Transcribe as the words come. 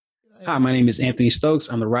Hi, my name is Anthony Stokes.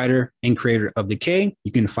 I'm the writer and creator of Decay.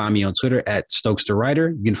 You can find me on Twitter at Stokes the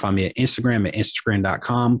Writer. You can find me at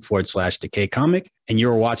Instagram.com/Decay Comic. And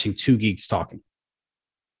you're watching Two Geeks Talking.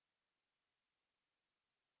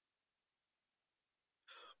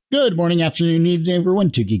 Good morning, afternoon, evening, everyone.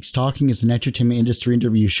 Two Geeks Talking is an entertainment industry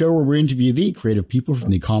interview show where we interview the creative people from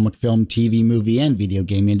the comic, film, TV, movie, and video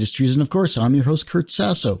game industries. And of course, I'm your host, Kurt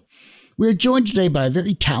Sasso. We're joined today by a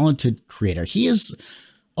very talented creator. He is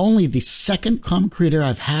only the second comic creator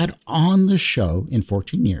I've had on the show in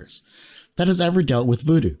 14 years that has ever dealt with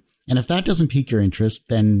voodoo. And if that doesn't pique your interest,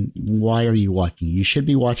 then why are you watching? You should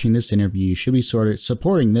be watching this interview. You should be sort of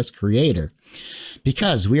supporting this creator,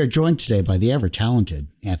 because we are joined today by the ever-talented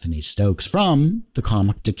Anthony Stokes from the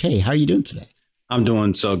comic Decay. How are you doing today? I'm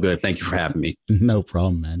doing so good. Thank you for having me. No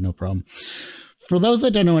problem, man. No problem. For those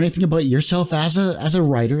that don't know anything about yourself as a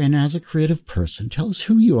writer and as a creative person, tell us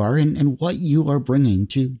who you are and what you are bringing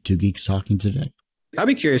to Two Geeks Talking today. I'd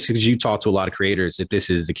be curious, because you talk to a lot of creators, if this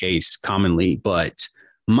is the case commonly, but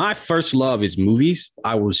my first love is movies.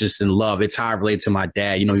 I was just in love. It's how I related to my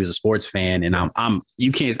dad. You know, he was a sports fan, and I'm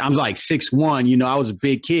like 6'1", I was a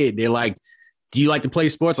big kid. They're like, do you like to play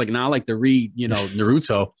sports? Like, no, I like to read,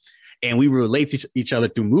 Naruto. And we relate to each other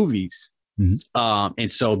through movies. Mm-hmm. And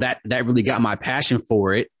so that really got my passion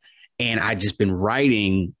for it. And I just been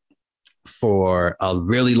writing for a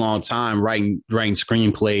really long time, writing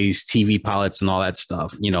screenplays, TV pilots, and all that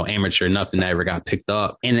stuff, amateur, nothing that ever got picked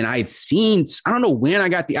up. And then I don't know when I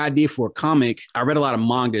got the idea for a comic. I read a lot of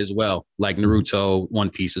manga as well, like Naruto, One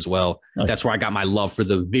Piece as well. Okay. That's where I got my love for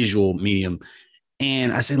the visual medium.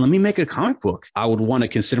 And I said, let me make a comic book. I would want to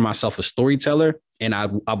consider myself a storyteller, and I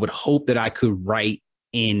would hope that I could write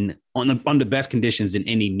on the best conditions in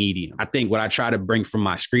any medium. I think what I try to bring from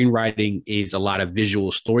my screenwriting is a lot of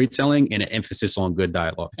visual storytelling and an emphasis on good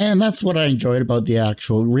dialogue. And that's what I enjoyed about the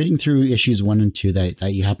actual reading through issues 1 and 2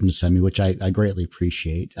 that you happen to send me, which I greatly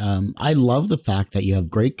appreciate. I love the fact that you have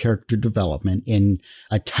great character development in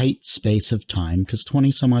a tight space of time, because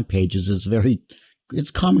 20 some odd pages is it's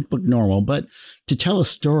comic book normal, but to tell a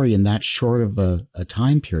story in that short of a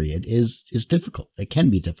time period is difficult. It can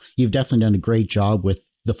be difficult. You've definitely done a great job with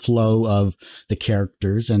the flow of the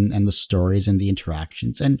characters and the stories and the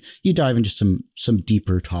interactions. And you dive into some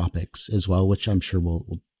deeper topics as well, which I'm sure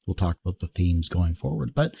we'll talk about the themes going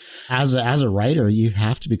forward. But as a writer, you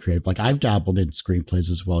have to be creative. Like, I've dabbled in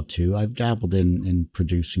screenplays as well, too. I've dabbled in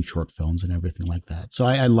producing short films and everything like that. So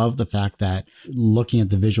I love the fact that looking at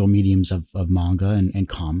the visual mediums of manga and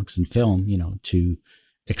comics and film, to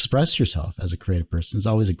express yourself as a creative person is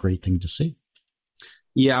always a great thing to see.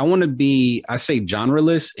 Yeah, I say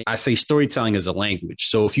genreless. I say storytelling is a language.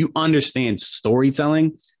 So if you understand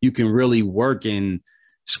storytelling, you can really work in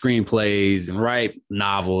screenplays and write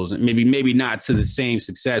novels, and maybe not to the same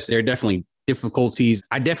success. There are definitely difficulties.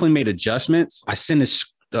 I definitely made adjustments. I sent a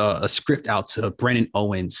script out to Brandon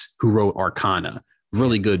Owens, who wrote Arcana.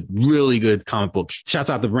 Really good comic book. Shouts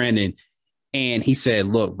out to Brandon. And he said,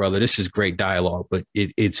 look, brother, this is great dialogue, but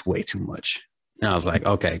it's way too much. And I was like,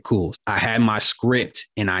 okay, cool. I had my script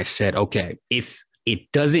and I said, okay, if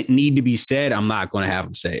it doesn't need to be said, I'm not going to have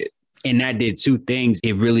him say it. And that did two things.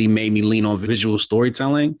 It really made me lean on visual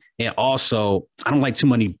storytelling. And also, I don't like too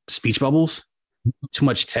many speech bubbles, too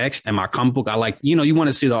much text. And my comic book, I like, you want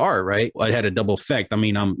to see the art, right? Well, it had a double effect. I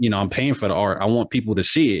mean, I'm paying for the art. I want people to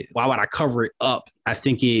see it. Why would I cover it up? I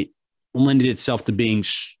think it lended itself to being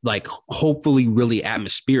like, hopefully really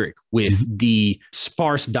atmospheric with the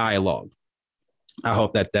sparse dialogue. I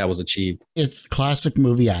hope that was achieved. It's the classic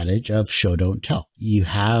movie adage of show, don't tell. You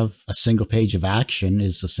have a single page of action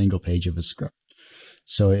is a single page of a script.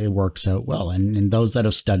 So it works out well. And those that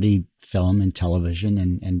have studied film and television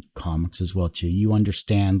and comics as well, too, you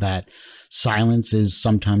understand that silence is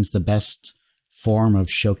sometimes the best form of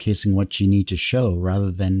showcasing what you need to show,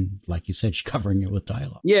 rather than, like you said, covering it with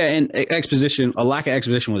dialogue. Yeah, and a lack of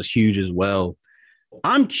exposition was huge as well.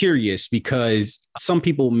 I'm curious, because some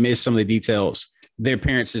people miss some of the details. Their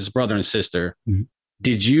parents, his brother and sister. Mm-hmm.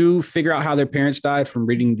 Did you figure out how their parents died from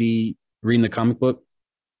reading the comic book?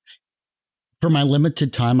 For my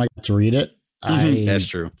limited time, I got to read it. That's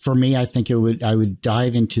true. For me, I think I would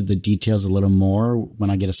dive into the details a little more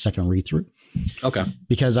when I get a second read through. Okay.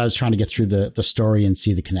 Because I was trying to get through the story and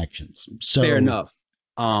see the connections. So fair enough.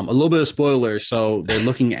 A little bit of spoilers. So they're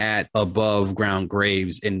looking at above ground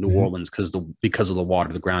graves in New Orleans because of the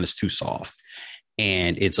water. The ground is too soft.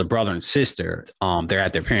 And it's a brother and sister. They're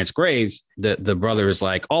at their parents' graves. The brother is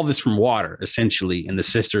like, all this from water, essentially. And the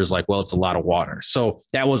sister is like, well, it's a lot of water. So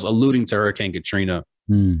that was alluding to Hurricane Katrina.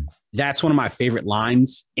 that's one of my favorite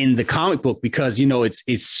lines in the comic book because, you know, it's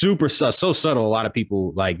super so subtle. A lot of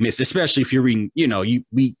people like miss, especially if you're reading, you know, you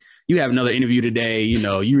have another interview today, you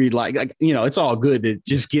know, you read like, you know, it's all good to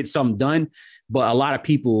just get something done. But a lot of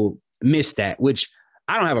people miss that, which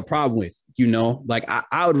I don't have a problem with, you know, like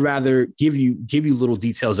I would rather give you little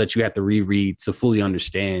details that you have to reread to fully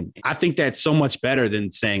understand. I think that's so much better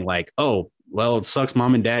than saying like, oh, well, it sucks.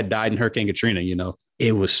 Mom and dad died in Hurricane Katrina. You know,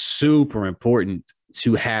 it was super important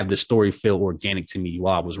to have the story feel organic to me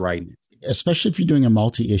while I was writing it. Especially if you're doing a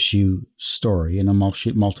multi-issue story and a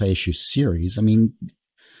multi-issue series. I mean,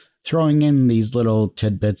 throwing in these little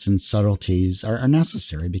tidbits and subtleties are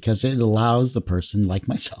necessary because it allows the person like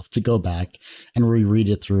myself to go back and reread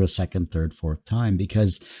it through a second, third, fourth time,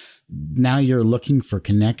 because now you're looking for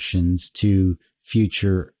connections to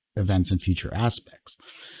future events and future aspects.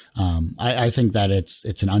 I think that it's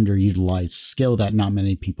an underutilized skill that not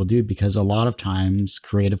many people do, because a lot of times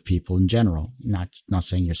creative people in general, not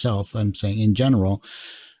saying yourself, I'm saying in general,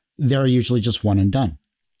 they're usually just one and done.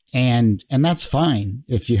 And that's fine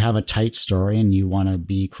if you have a tight story and you want to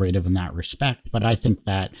be creative in that respect. But I think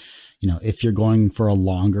that, you know, if you're going for a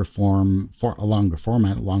longer form,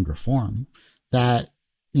 that,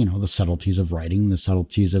 you know, the subtleties of writing, the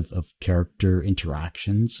subtleties of character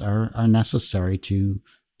interactions are necessary to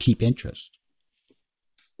keep interest.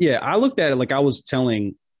 Yeah, I looked at it like I was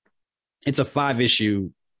telling, it's a 5-issue.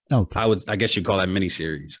 Okay. I guess you'd call that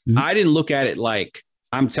miniseries. Mm-hmm. I didn't look at it like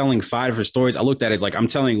I'm telling 5 different stories. I looked at it as like I'm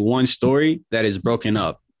telling one story that is broken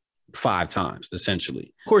up 5 times,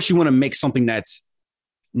 essentially. Of course, you want to make something that's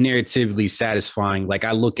narratively satisfying. Like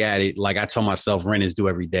I look at it like I tell myself rent is due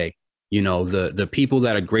every day. You know, the people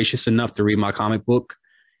that are gracious enough to read my comic book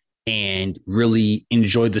and really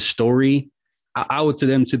enjoy the story, I owe it to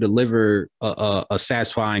them to deliver a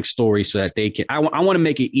satisfying story so that they can. I want to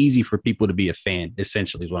make it easy for people to be a fan,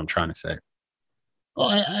 essentially, is what I'm trying to say. Well,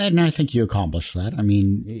 and I think you accomplished that. I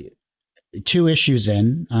mean, 2 issues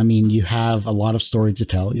in, I mean, you have a lot of story to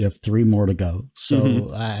tell. You have 3 more to go.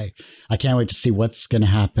 So I can't wait to see what's going to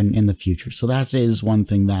happen in the future. So that is one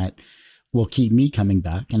thing that will keep me coming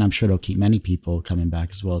back. And I'm sure it'll keep many people coming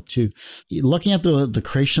back as well, too. Looking at the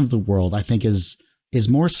creation of the world, I think is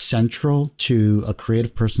more central to a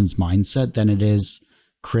creative person's mindset than it is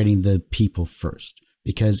creating the people first.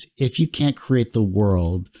 Because if you can't create the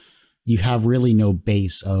world, you have really no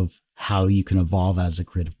base of how you can evolve as a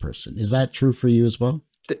creative person. Is that true for you as well?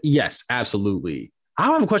 Yes, absolutely. I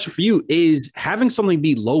have a question for you. Is having something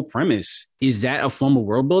be low premise, is that a form of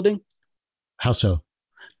world building? How so?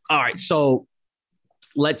 All right. So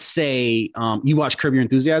let's say you watch Curb Your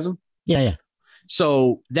Enthusiasm. Yeah.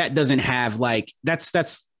 So that doesn't have like, that's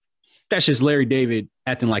just Larry David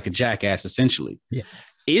acting like a jackass, essentially. Yeah.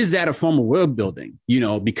 Is that a form of world building? You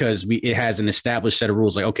know, because it has an established set of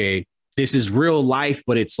rules. Like, okay, this is real life,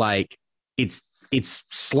 but it's like it's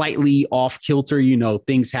slightly off kilter. You know,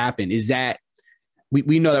 things happen. Is that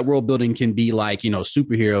we know that world building can be like, you know,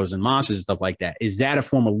 superheroes and monsters and stuff like that. Is that a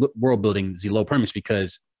form of world building? The low premise,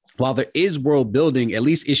 because while there is world building, at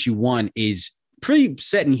least issue 1 is pretty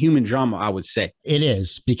set in human drama, I would say. It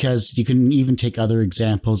is, because you can even take other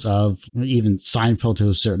examples of even Seinfeld to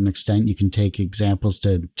a certain extent. You can take examples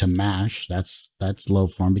to MASH. That's low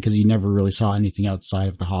form because you never really saw anything outside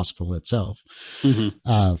of the hospital itself, for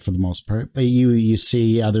the most part. But you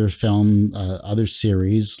see other other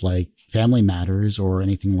series like Family Matters or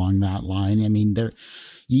anything along that line. I mean,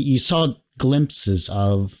 you saw glimpses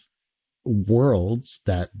of worlds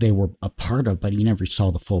that they were a part of, but you never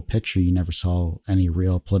saw the full picture. You never saw any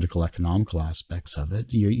real political, economical aspects of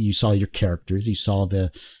it. You saw your characters, you saw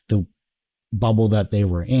the bubble that they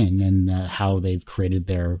were in and how they've created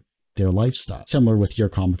their lifestyle. Similar with your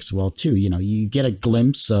comics as well, too. You know, you get a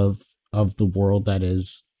glimpse of the world that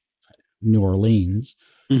is New Orleans.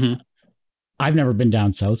 I've never been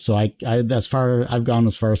down south, so I've gone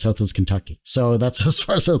as far south as Kentucky. So that's as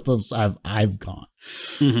far south as I've gone.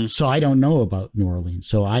 So I don't know about New Orleans.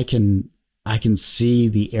 So I can see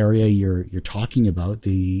the area you're talking about,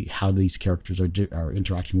 how these characters are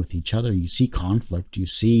interacting with each other. You see conflict, you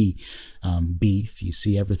see beef, you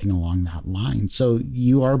see everything along that line. So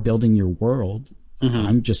you are building your world.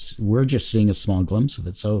 We're just seeing a small glimpse of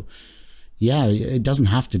it. So yeah, it doesn't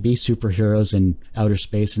have to be superheroes and outer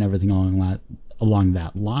space and everything along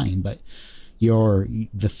that line, but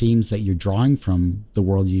the themes that you're drawing from the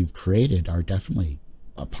world you've created are definitely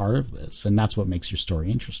a part of this, and that's what makes your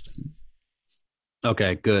story interesting.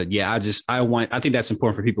 Okay, good. Yeah, I think that's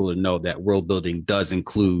important for people to know that world building does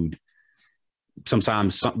include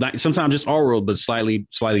sometimes just our world, but slightly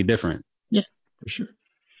different. Yeah, for sure.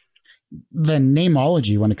 the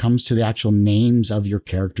nameology, when it comes to the actual names of your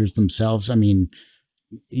characters themselves, I mean,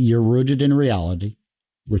 you're rooted in reality,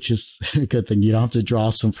 which is a good thing. You don't have to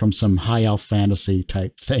draw from some high elf fantasy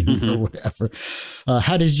type thing or whatever.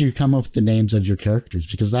 How did you come up with the names of your characters?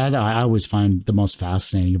 Because that I always find the most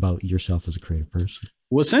fascinating about yourself as a creative person.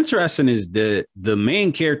 What's interesting is the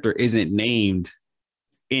main character isn't named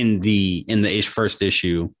in the first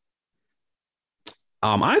issue.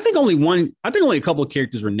 I think only a couple of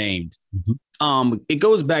characters were named. It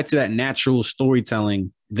goes back to that natural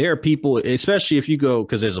storytelling. There are people, especially if you go,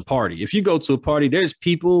 because there's a party. If you go to a party, there's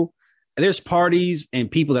parties and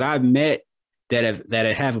people that I've met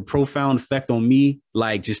that have a profound effect on me.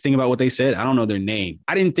 Like, just think about what they said. I don't know their name.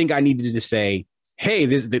 I didn't think I needed to say, hey,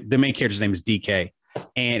 the main character's name is DK.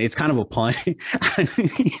 And it's kind of a pun.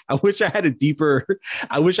 I wish I had a deeper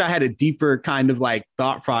kind of like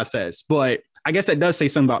thought process, but I guess that does say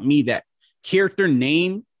something about me, that character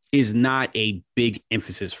name is not a big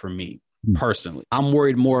emphasis for me personally. I'm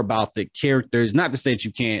worried more about the characters, not to say that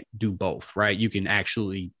you can't do both, right? You can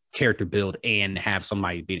actually character build and have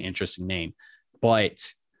somebody be an interesting name, but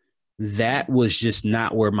that was just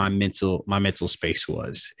not where my mental space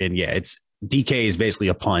was. And yeah, DK is basically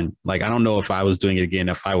a pun. Like, I don't know if I was doing it again,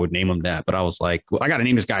 if I would name him that, but I was like, well, I got to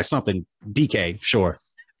name this guy something. DK, sure.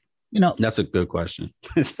 That's a good question.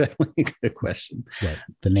 It's definitely a good question. What,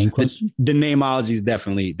 the name question? The nameology is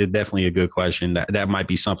definitely a good question. That might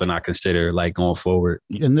be something I consider like going forward.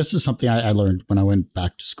 And this is something I learned when I went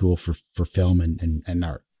back to school for film and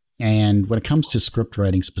art. And when it comes to script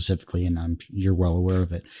writing specifically, and you're well aware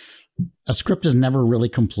of it, a script is never really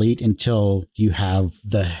complete until you have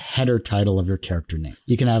the header title of your character name.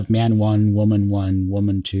 You can have man 1,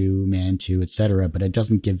 woman 2, man 2, etc., but it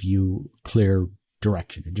doesn't give you clear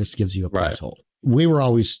direction. It just gives you a placeholder. We were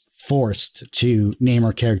always forced to name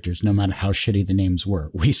our characters no matter how shitty the names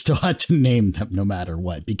were. We still had to name them no matter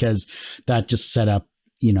what, because that just set up,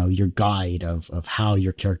 your guide of how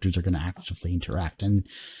your characters are going to actively interact. And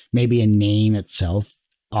maybe a name itself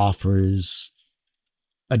offers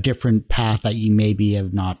a different path that you maybe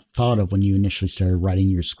have not thought of when you initially started writing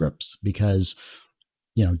your scripts, because,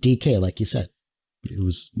 DK, like you said, it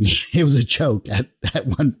was a joke at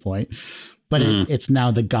one point. But it's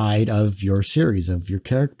now the guide of your series, of your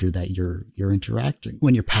character that you're interacting.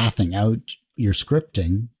 When you're pathing out your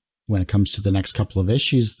scripting, when it comes to the next couple of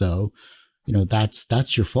issues, though,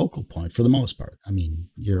 that's your focal point for the most part. I mean,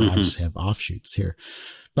 you obviously have offshoots here.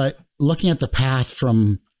 But looking at the path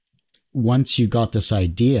from once you got this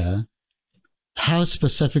idea, how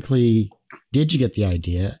specifically did you get the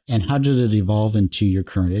idea, and how did it evolve into your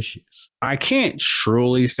current issues? I can't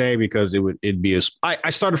truly say, because it'd be I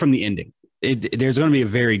started from the ending. There's going to be a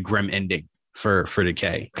very grim ending for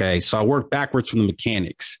Decay. Okay. So I worked backwards from the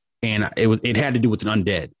mechanics, and it had to do with an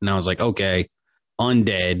undead. And I was like, okay,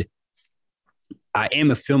 undead. I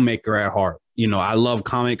am a filmmaker at heart. I love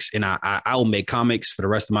comics, and I will make comics for the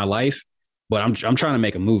rest of my life, but I'm trying to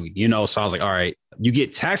make a movie, So I was like, all right, you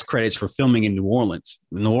get tax credits for filming in New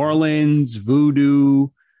Orleans, voodoo.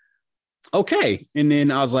 Okay. And then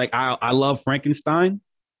I was like, I love Frankenstein,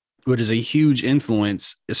 which is a huge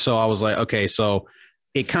influence. So I was like, okay, so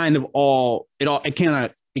it kind of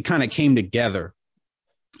came together.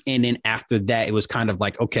 And then after that, it was kind of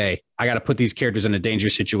like, okay, I got to put these characters in a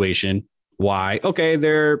dangerous situation. Why? Okay,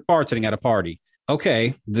 they're bartending at a party.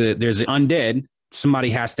 Okay, there's an undead. Somebody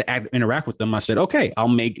has to interact with them. I said, okay, I'll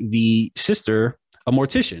make the sister a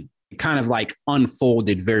mortician. It kind of like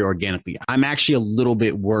unfolded very organically. I'm actually a little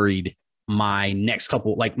bit worried my next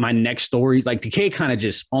stories, like Decay kind of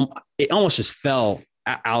just, it almost just fell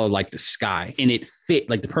out of like the sky, and it fit,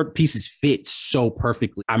 like the pieces fit so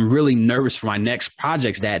perfectly. I'm really nervous for my next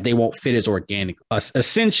projects that they won't fit as organic.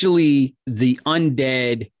 Essentially, the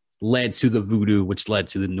undead led to the voodoo, which led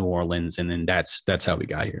to the New Orleans, and then that's how we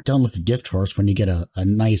got here. Don't look a gift horse when you get a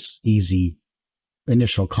nice, easy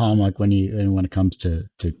initial comic when it comes to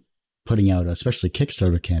putting out, especially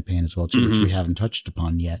Kickstarter campaign as well, too, which we haven't touched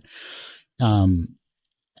upon yet. And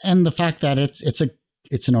the fact that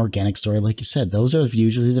it's an organic story, like you said, those are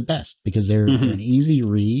usually the best, because they're an easy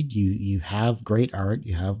read. You have great art.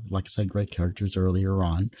 You have, like I said, great characters earlier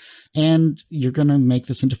on, and you're going to make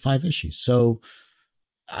this into 5 issues. So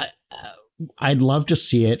I'd love to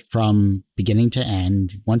see it from beginning to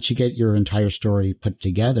end. Once you get your entire story put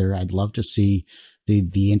together, I'd love to see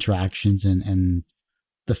the interactions and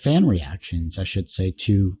the fan reactions, I should say,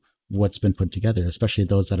 to what's been put together, especially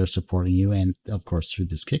those that are supporting you, and of course through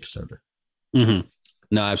this Kickstarter.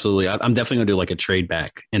 No, absolutely. I'm definitely gonna do like a trade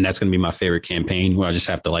back, and that's gonna be my favorite campaign, where I just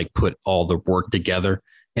have to like put all the work together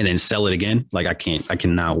and then sell it again. Like I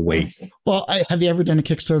cannot wait. Well, have you ever done a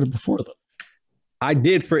Kickstarter before, though? I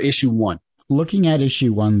did for issue 1. Looking at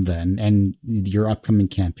issue 1 then, and your upcoming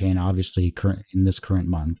campaign, obviously in this current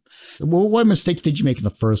month, well, what mistakes did you make in the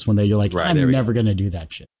first one that you're like, I'm never going to do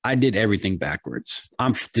that shit? I did everything backwards.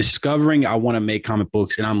 I'm discovering I want to make comic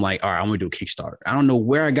books, and I'm like, all right, I'm going to do a Kickstarter. I don't know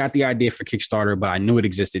where I got the idea for Kickstarter, but I knew it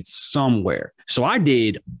existed somewhere. So I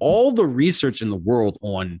did all the research in the world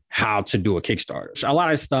on how to do a Kickstarter. A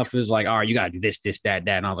lot of stuff is like, all right, you got to do this, that.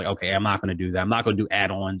 And I was like, okay, I'm not going to do that. I'm not going to do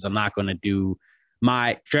add-ons. I'm not going to do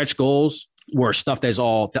my stretch goals. Were stuff that's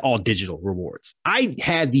all digital rewards. I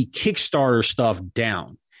had the Kickstarter stuff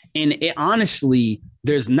down, and it honestly,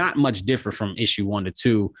 there's not much different from issue 1 to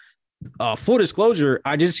 2. Full disclosure,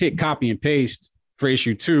 I just hit copy and paste for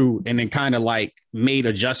issue 2, and then kind of like made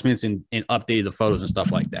adjustments and updated the photos and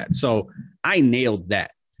stuff like that. So I nailed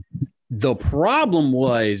that. The problem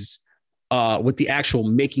was with the actual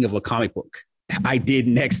making of a comic book. I did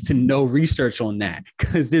next to no research on that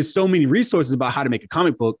because there's so many resources about how to make a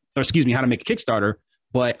comic book, or how to make a Kickstarter.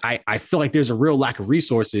 But I feel like there's a real lack of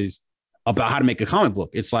resources about how to make a comic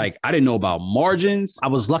book. It's like, I didn't know about margins. I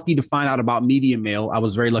was lucky to find out about media mail. I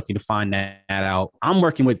was very lucky to find that out. I'm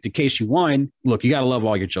working with Decay Issue 1. Look, you got to love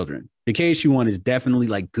all your children. Decay Issue 1 is definitely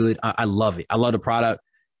like good. I love it. I love the product,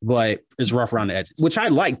 but it's rough around the edges, which I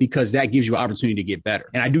like because that gives you an opportunity to get better.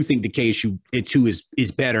 And I do think Decay Issue 2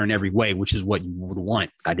 is better in every way, which is what you would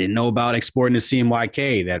want. I didn't know about exporting to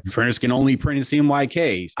CMYK, that printers can only print in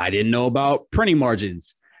CMYKs. I didn't know about printing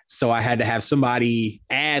margins. So I had to have somebody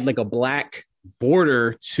add like a black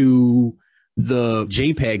border to the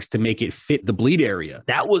JPEGs to make it fit the bleed area.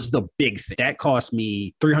 That was the big thing. That cost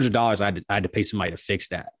me $300. I had to pay somebody to fix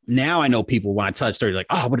that. Now I know people, when I tell the story, like,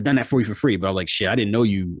 oh, I would have done that for you for free. But I'm like, shit, I didn't know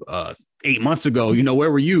you 8 months ago.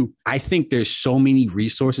 Where were you? I think there's so many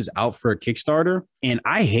resources out for a Kickstarter. And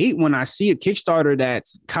I hate when I see a Kickstarter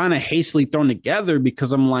that's kind of hastily thrown together,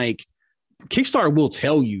 because I'm like, Kickstarter will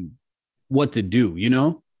tell you what to do,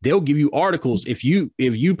 They'll give you articles. If you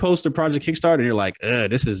post a project Kickstarter and you're like,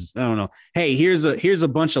 this is, I don't know. Hey, here's a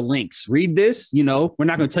bunch of links. Read this. We're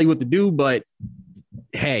not going to tell you what to do, but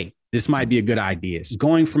hey, this might be a good idea.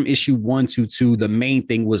 Going from issue 1 to 2, the main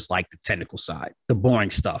thing was like the technical side, the boring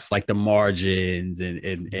stuff, like the margins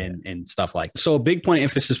and stuff like that. So a big point of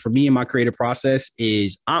emphasis for me in my creative process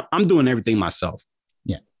is I'm doing everything myself.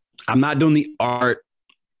 Yeah. I'm not doing the art.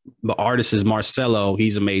 The artist is Marcelo.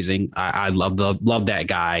 He's amazing. I love that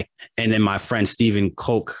guy. And then my friend Stephen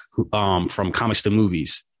Koch, from Comics to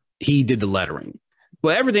Movies, he did the lettering.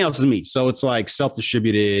 But everything else is me. So it's like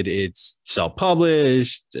self-distributed, it's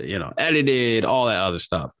self-published, edited, all that other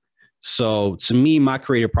stuff. So to me, my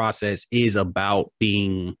creative process is about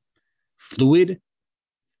being fluid.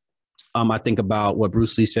 I think about what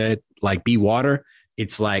Bruce Lee said, like be water.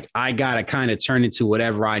 It's like, I got to kind of turn into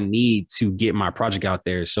whatever I need to get my project out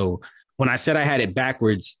there. So when I said I had it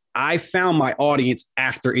backwards, I found my audience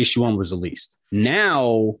after issue 1 was released.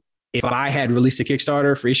 Now, if I had released a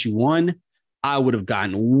Kickstarter for issue 1, I would have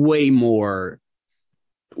gotten way more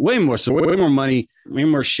money, way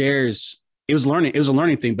more shares. It was a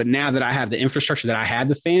learning thing. But now that I have the infrastructure, that I have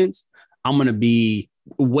the fans, I'm going to be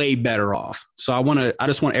way better off. So I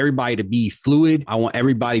just want everybody to be fluid. I want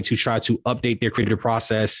everybody to try to update their creative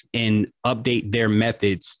process and update their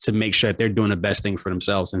methods to make sure that they're doing the best thing for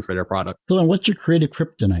themselves and for their product. So then what's your creative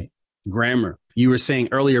kryptonite? Grammar. You were saying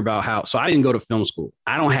earlier about so I didn't go to film school.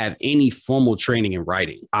 I don't have any formal training in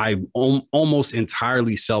writing. I'm almost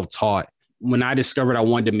entirely self-taught. When I discovered I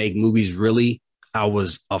wanted to make movies, really, I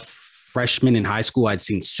was a freshman in high school. I'd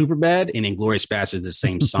seen Superbad and Inglourious Basterds the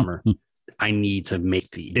same summer. I need to make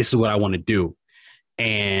these. This is what I want to do.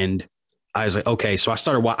 And I was like, okay. So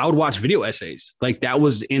I would watch video essays. Like, that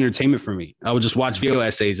was entertainment for me. I would just watch video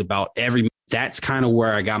essays about that's kind of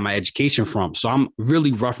where I got my education from. So I'm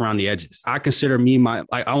really rough around the edges. I consider me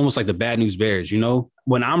almost like the Bad News Bears,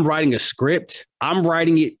 when I'm writing a script, I'm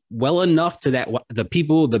writing it well enough to that the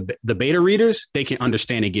people, the beta readers, they can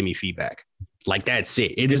understand and give me feedback. Like, that's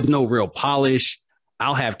it. It is no real polish.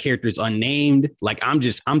 I'll have characters unnamed. Like, I'm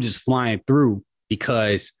just flying through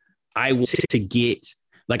because I want to get,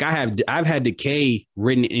 like, I've had Decay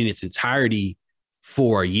written in its entirety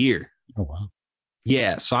for a year. Oh, wow.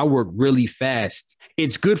 Yeah. So I work really fast.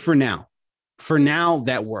 It's good for now. For now,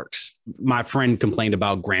 that works. My friend complained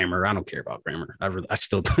about grammar. I don't care about grammar. I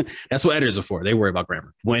still, that's what editors are for. They worry about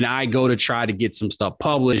grammar. When I go to try to get some stuff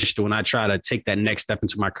published, when I try to take that next step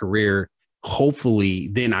into my career, hopefully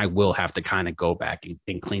then I will have to kind of go back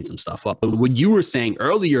and clean some stuff up. But what you were saying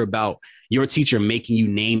earlier about your teacher making you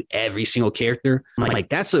name every single character, like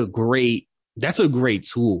that's a great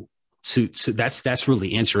tool. to that's really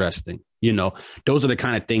interesting. You know, those are the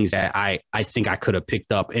kind of things that I think I could have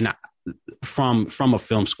picked up and from a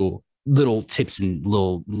film school. Little tips and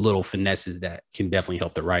little finesses that can definitely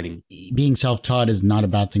help the writing. Being self-taught is not a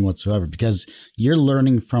bad thing whatsoever, because you're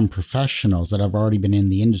learning from professionals that have already been in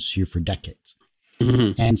the industry for decades.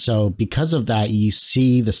 Mm-hmm. And so because of that, you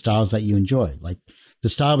see the styles that you enjoy. Like the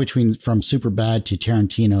style from Superbad to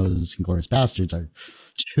Tarantino's Inglourious Bastards are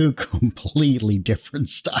two completely different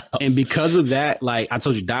styles. And because of that, like I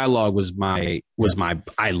told you, dialogue was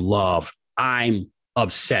I'm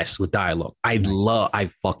obsessed with dialogue. I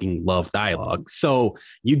fucking love dialogue. So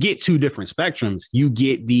you get two different spectrums. You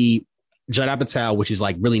get the Judd Apatow, which is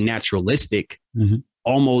like really naturalistic,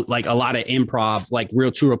 almost like a lot of improv, like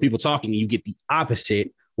real people talking. You get the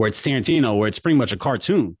opposite, where it's Tarantino, where it's pretty much a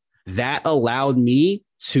cartoon. That allowed me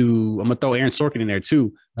to, I'm gonna throw Aaron Sorkin in there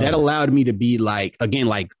too. That allowed me to be like, again,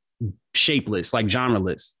 like shapeless, like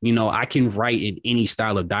genreless. You know, I can write in any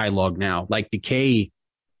style of dialogue now. Like Decay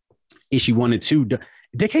Issue 1 and 2,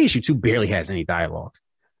 Decay Issue 2 barely has any dialogue.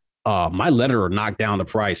 My letterer knocked down the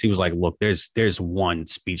price. He was like, look, there's one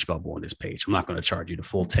speech bubble on this page. I'm not going to charge you the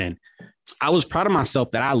full 10. I was proud of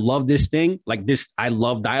myself that I love this thing. Like this, I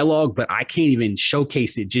love dialogue, but I can't even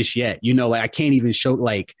showcase it just yet. You know, like I can't even show,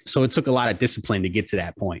 like, so it took a lot of discipline to get to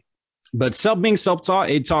that point. But being self-taught,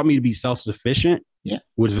 it taught me to be self-sufficient. Yeah,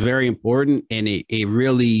 was very important. And it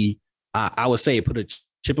really, I would say it put a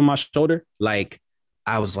chip on my shoulder. Like,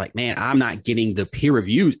 I was like, man, I'm not getting the peer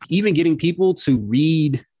reviews. Even getting people to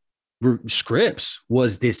read scripts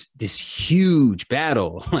was this huge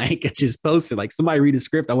battle. Like, I just posted, like, somebody read a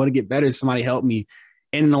script. I want to get better. Somebody help me.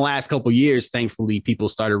 And in the last couple of years, thankfully, people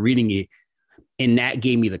started reading it. And that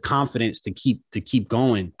gave me the confidence to keep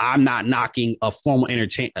going. I'm not knocking a formal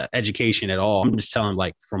education at all. I'm just telling,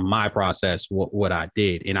 like, from my process, what I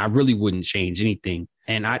did. And I really wouldn't change anything.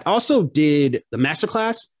 And I also did the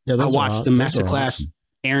masterclass. Yeah, I watched the masterclass. Awesome.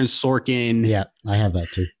 Aaron Sorkin. Yeah, I have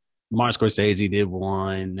that too. Martin Scorsese did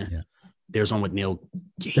one. Yeah. There's one with Neil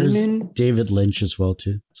Gaiman. There's David Lynch as well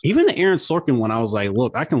too. Even the Aaron Sorkin one, I was like,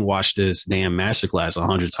 look, I can watch this damn masterclass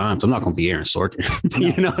 100 times. I'm not going to be Aaron Sorkin.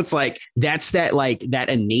 You know, it's like, that's that, like, that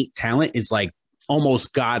innate talent is like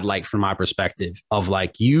almost godlike from my perspective of,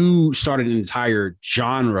 like, you started an entire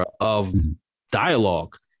genre of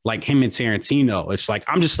dialogue, like him and Tarantino. It's like,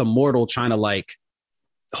 I'm just a mortal trying to, like,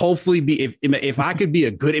 hopefully be, if I could be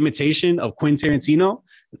a good imitation of Quentin Tarantino,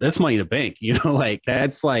 that's money in the bank. You know, like,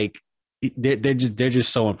 that's like, they're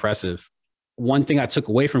just so impressive. One thing I took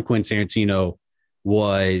away from Quentin Tarantino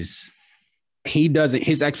was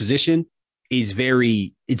his exposition is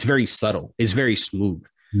very subtle. It's very smooth.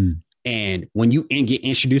 And when you get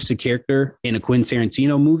introduced to character in a Quentin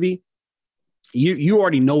Tarantino movie, you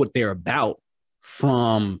already know what they're about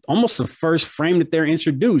from almost the first frame that they're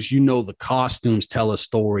introduced. You know, the costumes tell a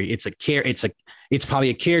story. It's probably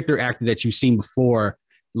a character actor that you've seen before,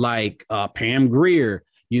 like Pam Grier.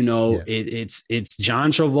 You know, it's John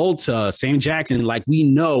Travolta, Sam Jackson. Like, we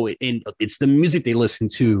know it, and it's the music they listen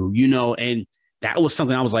to. You know, and that was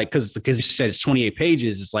something I was like, because you said it's 28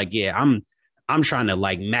 pages. It's like, yeah, I'm trying to,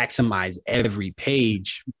 like, maximize every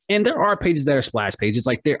page, and there are pages that are splash pages.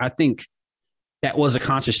 Like, I think that was a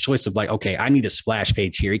conscious choice of, like, okay, I need a splash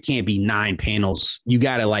page here. It can't be 9 panels. You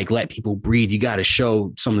got to, like, let people breathe. You got to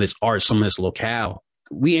show some of this art, some of this locale.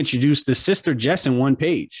 We introduced the sister Jess in 1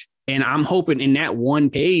 page. And I'm hoping in that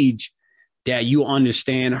 1 page that you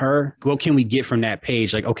understand her. What can we get from that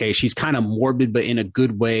page? Like, okay, she's kind of morbid, but in a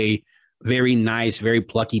good way. Very nice, very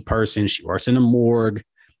plucky person. She works in a morgue.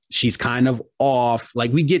 She's kind of off.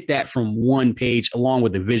 Like, we get that from 1 page along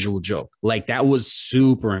with the visual joke. Like, that was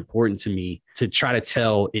super important to me to try to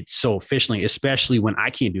tell it so efficiently, especially when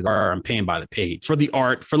I can't do that. I'm paying by the page for the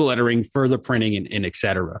art, for the lettering, for the printing, and et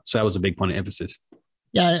cetera. So that was a big point of emphasis.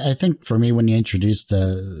 Yeah, I think for me, when you introduced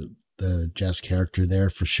the Jess character there,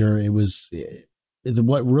 for sure, it was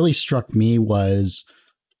what really struck me was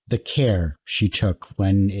the care she took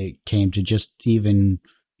when it came to just even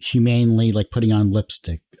humanely, like, putting on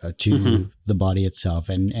lipstick to the body itself,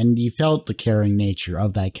 and you felt the caring nature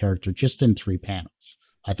of that character just in 3 panels.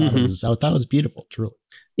 I thought it was beautiful, truly.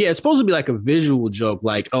 Yeah, it's supposed to be like a visual joke,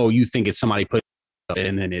 like, oh, you think it's somebody put,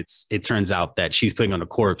 and then it turns out that she's putting on a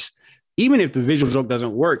corpse. Even if the visual joke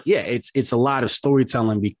doesn't work, yeah, it's a lot of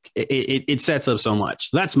storytelling. It sets up so much.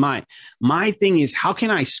 So that's my thing is, how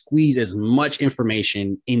can I squeeze as much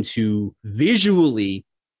information into visually?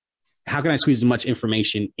 How can I squeeze as much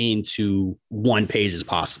information into 1 page as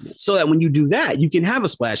possible? So that when you do that, you can have a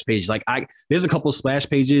splash page. Like, there's a couple of splash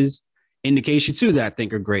pages in Decay Issue 2 that I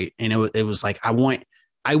think are great. And it was like, I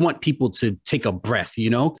want people to take a breath, you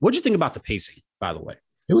know? What'd you think about the pacing, by the way?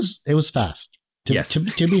 It was fast. Yes.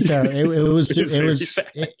 To be fair,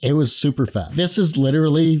 it was super fast. This is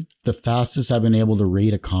literally the fastest I've been able to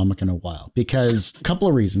read a comic in a while, because a couple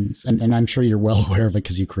of reasons, and I'm sure you're well aware of it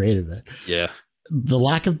because you created it. Yeah. The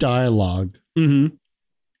lack of dialogue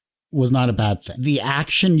was not a bad thing. The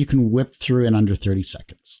action you can whip through in under 30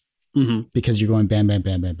 seconds. Because you're going bam, bam,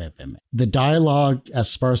 bam, bam, bam, bam. The dialogue, as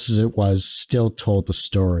sparse as it was, still told the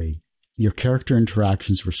story. Your character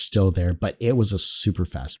interactions were still there, but it was a super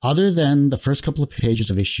fast. Other than the first couple of pages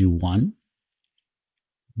of issue 1,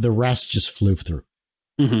 the rest just flew through.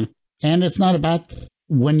 And it's not a bad thing.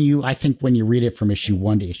 I think when you read it from issue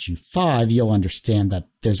 1 to issue 5, you'll understand that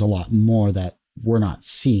there's a lot more that we're not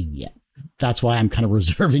seeing yet. That's why I'm kind of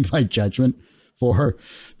reserving my judgment for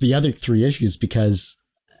the other 3 issues, because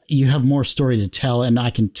you have more story to tell, and I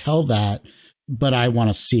can tell that, but I want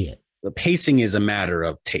to see it. The pacing is a matter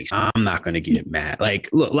of taste. I'm not going to get mad. Like,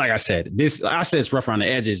 look, like I said it's rough around the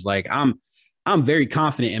edges. Like, I'm very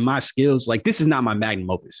confident in my skills. Like, this is not my magnum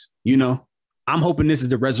opus, you know? I'm hoping this is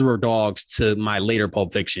the Reservoir Dogs to my later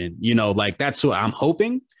Pulp Fiction, you know, like that's what I'm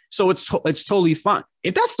hoping. So it's totally fine.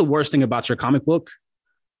 If that's the worst thing about your comic book,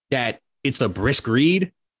 that it's a brisk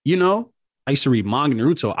read, you know, I used to read manga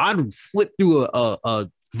Naruto. I'd flip through a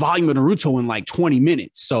volume of Naruto in like 20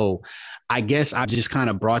 minutes. So I guess I just kind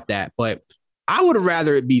of brought that, but I would have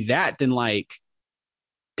rather it be that than like,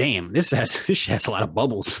 damn, this has a lot of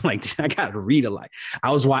bubbles. Like, I got to read a lot.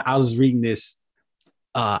 I was reading this.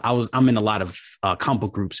 I'm in a lot of comic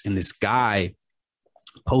book groups, and this guy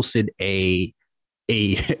posted a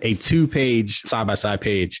 2-page side-by-side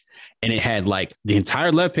page, and it had like the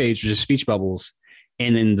entire left page was just speech bubbles,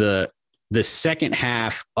 and then the second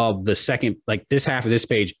half of the second, like this half of this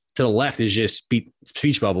page to the left is just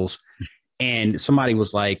speech bubbles. And somebody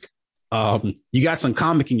was like, you got some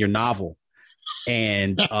comic in your novel.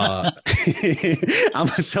 And I'm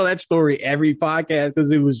gonna tell that story every podcast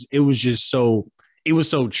because it was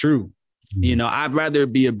so true. You know, I'd rather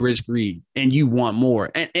it be a brisk read and you want more.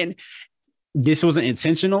 And this wasn't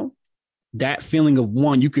intentional. That feeling of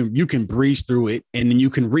one, you can breeze through it, and then you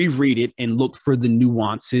can reread it and look for the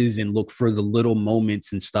nuances and look for the little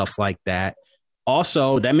moments and stuff like that.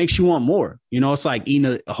 Also, that makes you want more. You know, it's like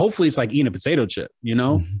hopefully it's like eating a potato chip, you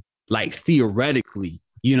know, like theoretically,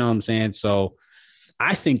 you know what I'm saying? So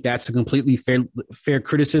I think that's a completely fair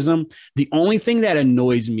criticism. The only thing that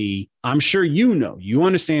annoys me, I'm sure you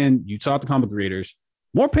understand, you talk to comic creators,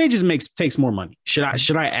 more pages takes more money. Should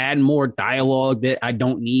I add more dialogue that I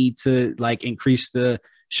don't need to like increase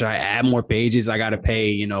should I add more pages? I got to pay,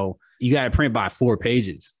 you know, you got to print by 4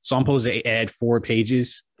 pages. So I'm supposed to add 4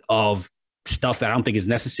 pages of stuff that I don't think is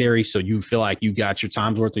necessary. So you feel like you got your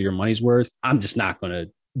time's worth or your money's worth. I'm just not going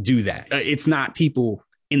to do that. It's not people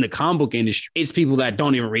in the comic book industry. It's people that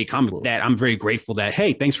don't even read comic books that I'm very grateful that,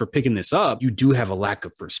 hey, thanks for picking this up. You do have a lack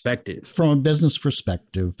of perspective. From a business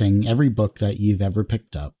perspective thing, every book that you've ever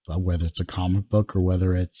picked up, whether it's a comic book or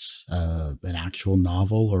whether it's an actual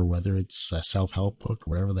novel or whether it's a self-help book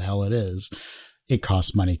or whatever the hell it is, it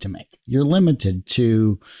costs money to make. You're limited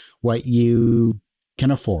to what you can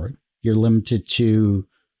afford. You're limited to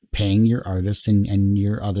paying your artists and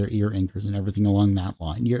your inkers and everything along that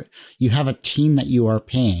line. You have a team that you are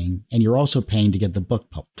paying, and you're also paying to get the book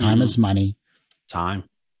published. Time is money. Time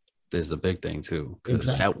is the big thing too.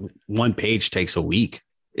 Exactly. That 1 page takes a week.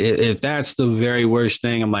 If that's the very worst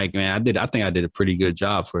thing, I'm like, man, I think I did a pretty good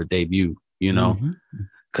job for a debut, you know,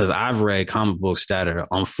 because I've read comic books that are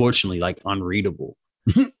unfortunately like unreadable.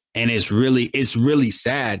 And it's really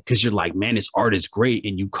sad because you're like, man, this art is great.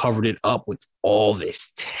 And you covered it up with all this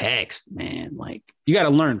text, man. Like, you got to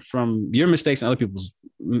learn from your mistakes and other people's,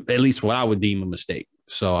 at least what I would deem a mistake.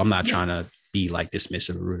 So I'm not trying to be like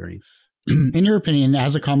dismissive or rude or anything. In your opinion,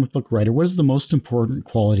 as a comic book writer, what is the most important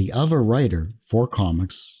quality of a writer for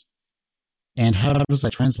comics? And how does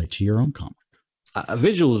that translate to your own comic?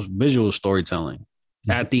 Visual storytelling.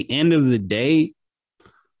 At the end of the day,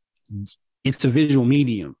 it's a visual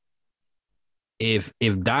medium. If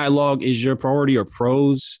dialogue is your priority or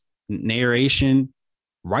prose, narration,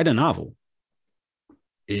 write a novel.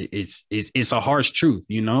 It's a harsh truth,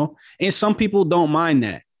 you know? And some people don't mind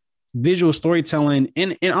that. Visual storytelling,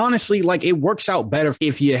 and honestly, like, it works out better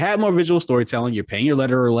if you have more visual storytelling, you're paying your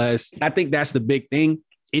letter or less. I think that's the big thing.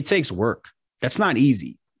 It takes work. That's not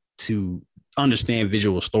easy to understand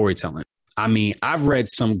visual storytelling. I mean, I've read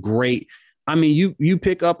some great... I mean, you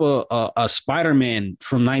pick up a Spider-Man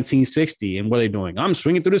from 1960, and what are they doing? I'm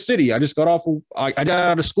swinging through the city. I just got I got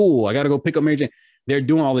out of school. I got to go pick up Mary Jane. They're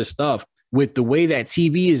doing all this stuff with the way that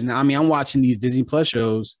TV is now. I mean, I'm watching these Disney Plus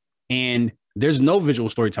shows, and There's no visual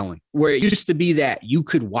storytelling. Where it used to be that you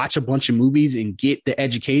could watch a bunch of movies and get the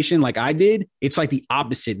education like I did. It's like the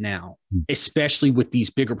opposite now, especially with these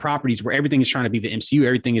bigger properties where everything is trying to be the MCU.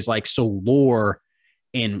 Everything is like so lore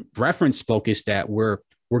and reference focused that we're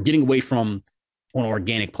getting away from an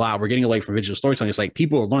organic plot. We're getting away from visual storytelling. It's like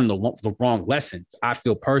people are learning the wrong lessons, I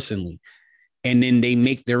feel personally. And then they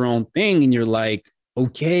make their own thing and you're like,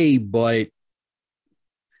 okay, but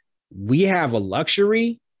we have a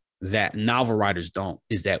luxury that novel writers don't,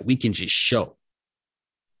 is that we can just show.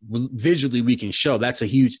 Visually, we can show. That's a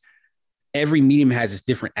huge, every medium has its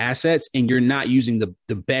different assets, and you're not using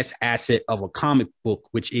the best asset of a comic book,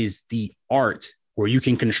 which is the art, where you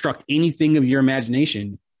can construct anything of your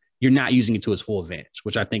imagination. You're not using it to its full advantage,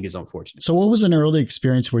 which I think is unfortunate. So what was an early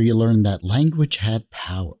experience where you learned that language had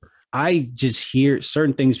power? I just hear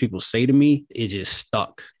certain things people say to me, it just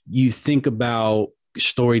stuck. You think about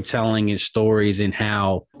storytelling and stories and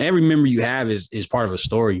how every memory you have is part of a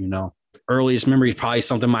story, you know. Earliest memory is probably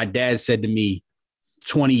something my dad said to me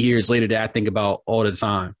 20 years later that I think about all the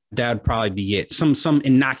time. That would probably be it. Some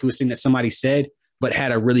innocuous thing that somebody said, but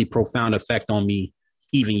had a really profound effect on me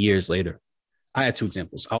even years later. I had two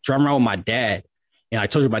examples. I was driving around with my dad, and I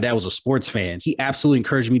told you my dad was a sports fan. He absolutely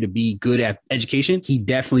encouraged me to be good at education. He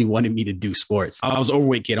definitely wanted me to do sports. I was an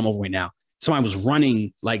overweight kid. I'm overweight now. Somebody was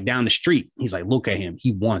running like down the street. He's like, look at him.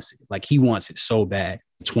 He wants it. Like he wants it so bad.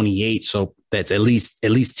 28. So that's at least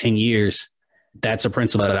 10 years. That's a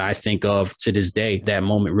principle that I think of to this day. That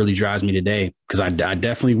moment really drives me today because I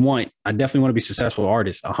definitely want to be a successful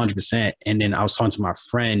artist 100%. And then I was talking to my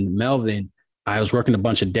friend, Melvin. I was working a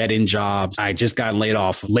bunch of dead end jobs. I just got laid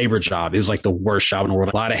off, labor job. It was like the worst job in the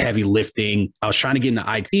world. A lot of heavy lifting. I was trying to get into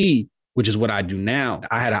IT, which is what I do now.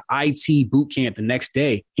 I had an IT boot camp the next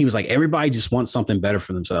day. He was like, everybody just wants something better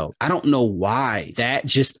for themselves. I don't know why that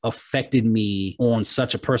just affected me on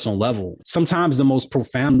such a personal level. Sometimes the most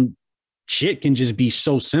profound shit can just be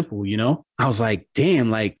so simple, you know? I was like,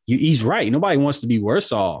 damn, like he's right. Nobody wants to be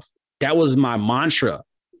worse off. That was my mantra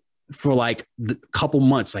for like a couple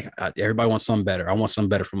months. Like everybody wants something better. I want something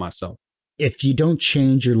better for myself. If you don't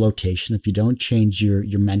change your location, if you don't change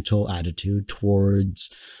your mental attitude towards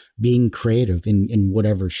being creative in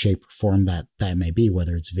whatever shape or form that may be,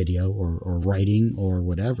 whether it's video or writing or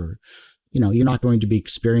whatever, you know, you're not going to be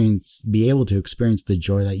able to experience the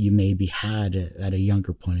joy that you maybe had at a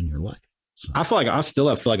younger point in your life. So. I feel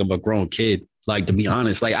like I'm a grown kid. Like, to be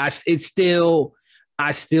honest, like it's still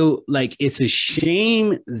like, it's a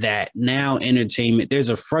shame that now entertainment, there's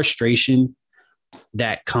a frustration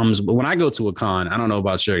that comes. But when I go to a con, I don't know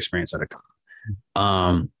about your experience at a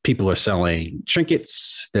con. People are selling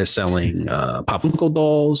trinkets, they're selling Pop Funko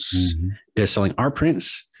dolls, they're selling art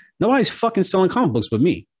prints. Nobody's fucking selling comic books but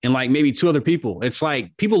me and like maybe two other people. It's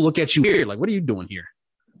like people look at you weird, like, what are you doing here?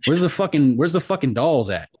 Where's the fucking dolls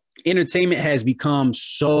at? Entertainment has become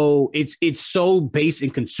so it's so based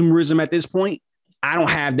in consumerism at this point. I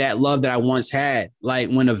don't have that love that I once had.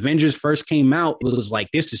 Like when Avengers first came out, it was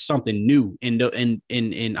like, this is something new. And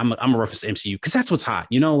I'm a reference to MCU because that's what's hot.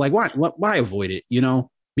 You know, like why avoid it? You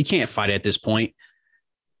know, we can't fight at this point.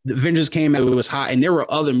 The Avengers came out, it was hot, and there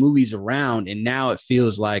were other movies around. And now it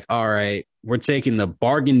feels like, all right, we're taking the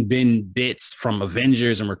bargain bin bits from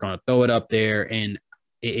Avengers and we're going to throw it up there. And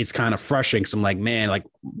it's kind of frustrating because I'm like, man, like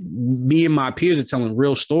me and my peers are telling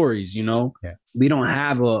real stories. You know, We don't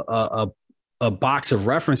have a box of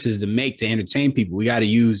references to make to entertain people. We got to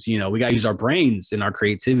use our brains and our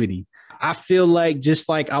creativity. I feel like just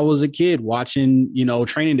like I was a kid watching,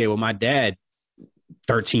 Training Day with my dad,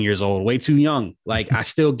 13 years old, way too young. Like I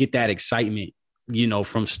still get that excitement,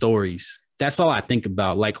 from stories. That's all I think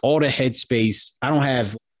about. Like all the headspace.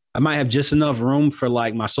 I might have just enough room for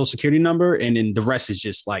like my social security number. And then the rest is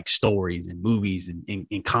just like stories and movies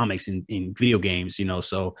and comics and video games,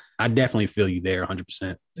 so I definitely feel you there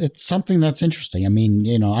 100%. It's something that's interesting. I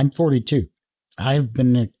mean, I'm 42.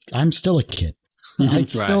 I'm still a kid. I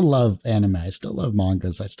still love anime. I still love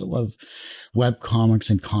mangas. I still love web comics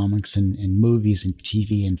and movies and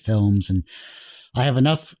TV and films. And I have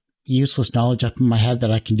enough useless knowledge up in my head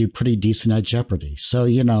that I can do pretty decent at Jeopardy. So,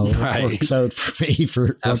 it works out for me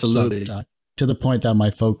for absolutely to the point that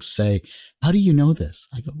my folks say, how do you know this?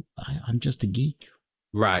 I go, I'm just a geek.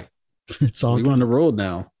 Right. It's all we on the road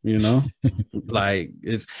now, like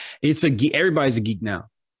it's a geek. Everybody's a geek now.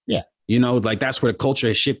 Yeah. Like that's where the culture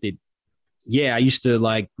has shifted. Yeah. I used to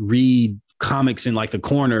like read comics in like the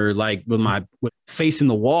corner, like with facing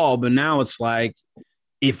the wall. But now it's like,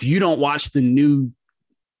 if you don't watch the new,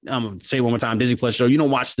 I'm gonna say one more time, Disney Plus show, you don't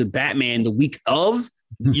watch the Batman the week of,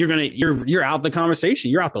 you're out the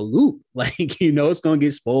conversation. You're out the loop. Like, you know, it's going to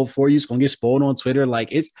get spoiled for you. It's going to get spoiled on Twitter. Like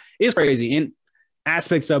it's crazy. And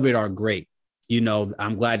aspects of it are great. You know,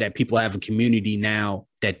 I'm glad that people have a community now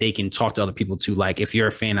that they can talk to other people to. Like if you're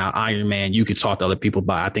a fan of Iron Man, you can talk to other people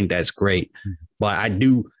about. I think that's great. But I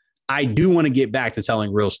do want to get back to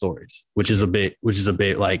telling real stories, which is a bit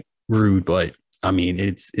like rude, but I mean,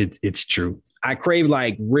 it's true. I crave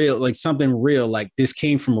like real, like something real, like this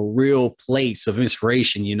came from a real place of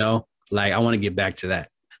inspiration, you know, like I want to get back to that.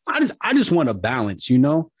 I just want a balance, you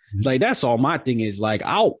know, like that's all my thing is. Like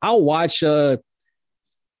I'll watch I'll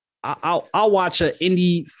watch an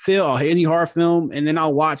indie film, an indie horror film, and then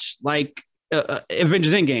I'll watch like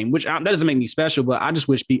Avengers Endgame, which that doesn't make me special, but I just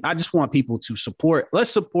want people to support.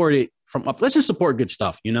 Let's support it from up. Let's just support good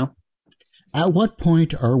stuff, you know. At what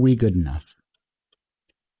point are we good enough?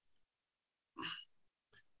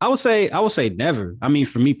 I would say never. I mean,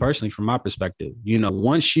 for me personally, from my perspective, you know,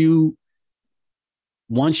 once you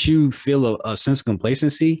feel a sense of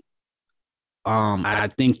complacency, I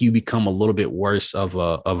think you become a little bit worse of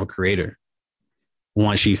a creator.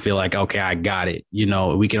 Once you feel like, okay, I got it, you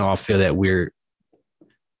know, we can all feel that we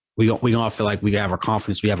can all feel like we have our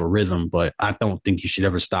confidence, we have a rhythm, but I don't think you should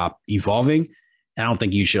ever stop evolving. And I don't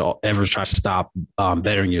think you should ever try to stop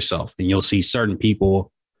bettering yourself. And you'll see certain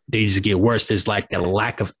people, they just get worse. There's like that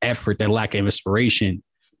lack of effort, that lack of inspiration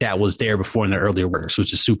that was there before in their earlier works,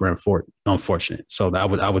 which is super unfortunate. So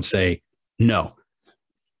I would say no,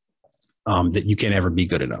 that you can't ever be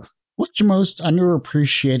good enough. What's your most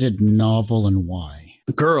underappreciated novel and why?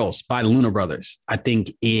 Girls by the Luna Brothers, I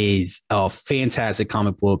think, is a fantastic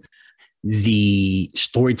comic book. The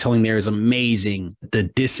storytelling there is amazing. The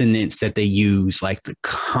dissonance that they use, like the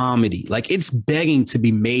comedy, like it's begging to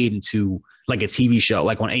be made into like a TV show,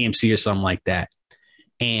 like on AMC or something like that.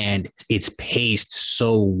 And it's paced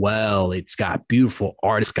so well. It's got beautiful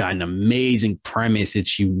art. It's got an amazing premise.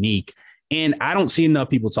 It's unique. And I don't see enough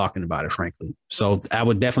people talking about it, frankly. So I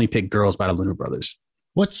would definitely pick Girls by the Luna Brothers.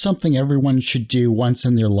 What's something everyone should do once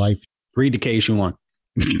in their life? Read Decay Issue 1.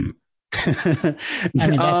 I mean,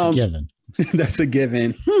 that's a given. That's a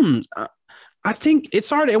given. I think it's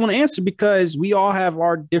hard to want to answer because we all have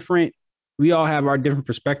our different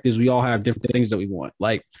perspectives. We all have different things that we want.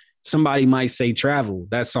 Like somebody might say travel.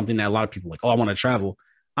 That's something that a lot of people are like, oh, I want to travel.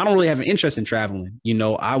 I don't really have an interest in traveling. You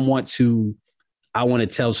know, I want to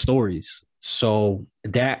tell stories. So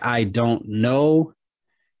that I don't know.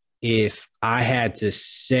 If I had to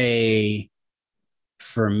say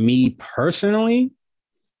for me personally,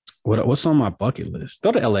 what's on my bucket list?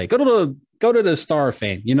 Go to LA, go to the Star of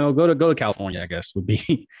Fame, you know, go to California, I guess would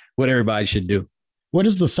be what everybody should do. What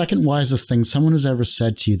is the second wisest thing someone has ever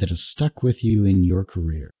said to you that has stuck with you in your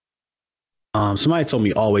career? Somebody told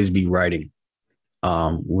me always be writing,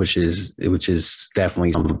 which is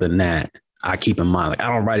definitely something that I keep in mind. Like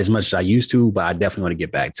I don't write as much as I used to, but I definitely want to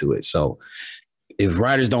get back to it. So if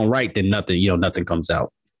writers don't write, then nothing comes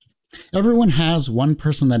out. Everyone has one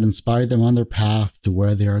person that inspired them on their path to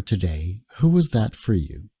where they are today. Who was that for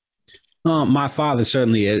you? My father,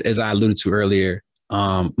 certainly, as I alluded to earlier.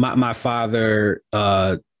 My father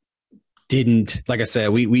didn't, like I said,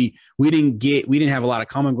 we didn't have a lot of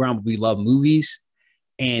common ground, but we love movies.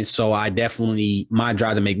 And so my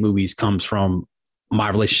drive to make movies comes from my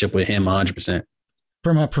relationship with him 100%.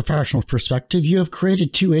 From a professional perspective, you have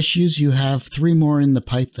created 2 issues. You have 3 more in the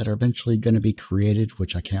pipe that are eventually going to be created,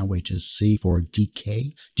 which I can't wait to see for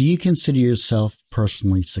Decay. Do you consider yourself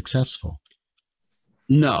personally successful?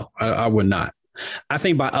 No, I would not. I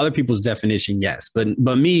think by other people's definition, yes. But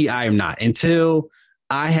me, I am not. Until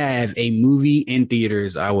I have a movie in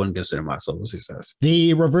theaters, I wouldn't consider myself a success.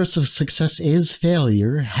 The reverse of success is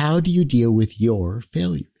failure. How do you deal with your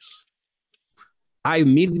failures? I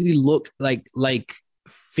immediately look like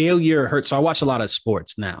failure hurts. So I watch a lot of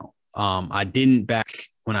sports now. I didn't back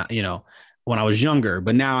when I was younger,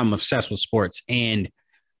 but now I'm obsessed with sports. And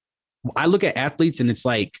I look at athletes and it's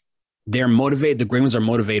like they're motivated. The great ones are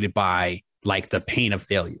motivated by like the pain of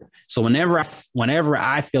failure. So whenever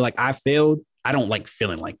I feel like I failed, I don't like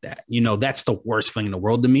feeling like that. You know, that's the worst feeling in the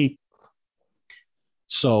world to me.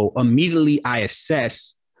 So immediately I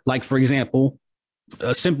assess, like, for example,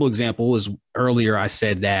 a simple example is earlier I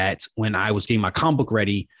said that when I was getting my comic book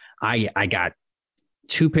ready, I got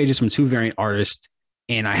 2 pages from 2 variant artists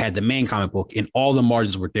and I had the main comic book and all the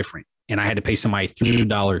margins were different. And I had to pay somebody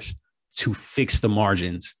 $300 to fix the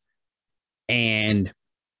margins. And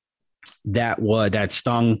that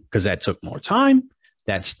stung because that took more time.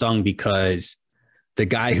 That stung because the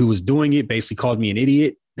guy who was doing it basically called me an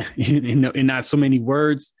idiot in not so many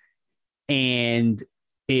words. And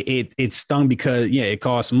it stung because it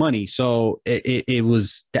costs money. So it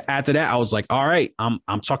was after that I was like, all right, I'm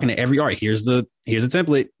talking to every art. Here's a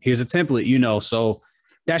template. So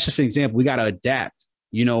that's just an example. We got to adapt.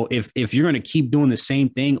 If you're going to keep doing the same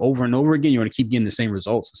thing over and over again, you're going to keep getting the same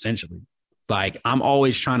results essentially. Like I'm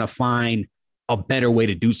always trying to find a better way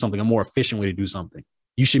to do something, a more efficient way to do something.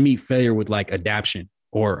 You should meet failure with like adaptation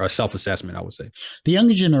or a self-assessment, I would say. The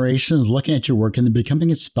younger generation is looking at your work and they're becoming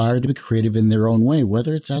inspired to be creative in their own way,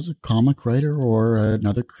 whether it's as a comic writer or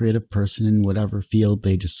another creative person in whatever field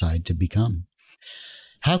they decide to become.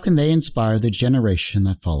 How can they inspire the generation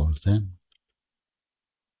that follows them?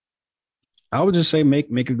 I would just say make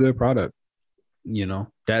a good product.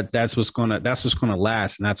 That's what's gonna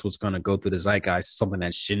last, and that's what's gonna go through the zeitgeist. Something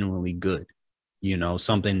that's genuinely good.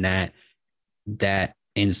 Something that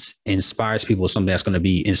inspires people, something that's going to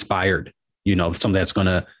be inspired, something that's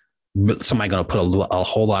somebody going to put a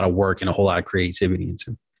whole lot of work and a whole lot of creativity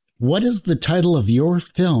into. What is the title of your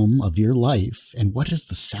film, of your life, and what is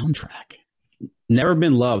the soundtrack? Never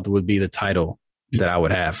Been Loved would be the title that I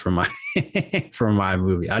would have for my for my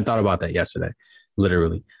movie. I thought about that yesterday,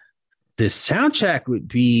 literally. The soundtrack would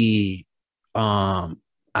be I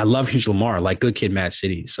love Hugh Lamar, like Good Kid, Mad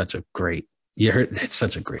City is such a great. It's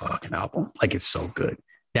such a great fucking album. Like it's so good.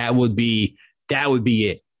 That would be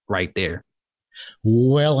it right there.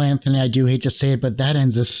 Well, Anthony, I do hate to say it, but that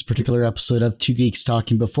ends this particular episode of Two Geeks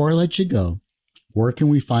Talking. Before I let you go, where can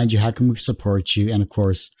we find you? How can we support you? And of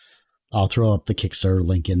course, I'll throw up the Kickstarter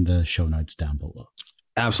link in the show notes down below.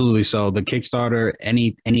 Absolutely. So the Kickstarter,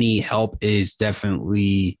 any help is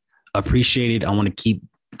definitely appreciated. I want to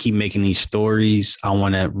keep making these stories. I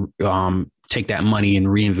want to take that money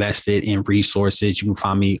and reinvest it in resources. You can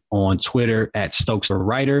find me on Twitter at Stokes or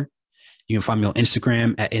Writer. You can find me on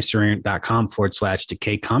Instagram at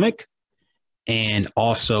Instagram.com/Decay Comic. And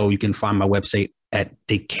also you can find my website at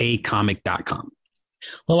decaycomic.com.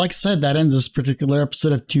 Well, like I said, that ends this particular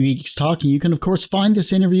episode of Two Geeks Talking. You can, of course, find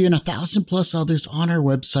this interview and 1,000+ others on our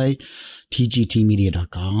website,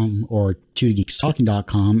 tgtmedia.com or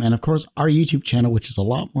twogeekstalking.com. And, of course, our YouTube channel, which is a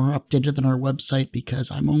lot more updated than our website because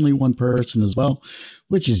I'm only one person as well,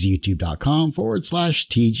 which is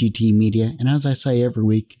youtube.com/TGTmedia. And as I say every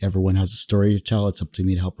week, everyone has a story to tell. It's up to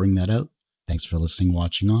me to help bring that out. Thanks for listening,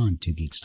 watching on Two Geeks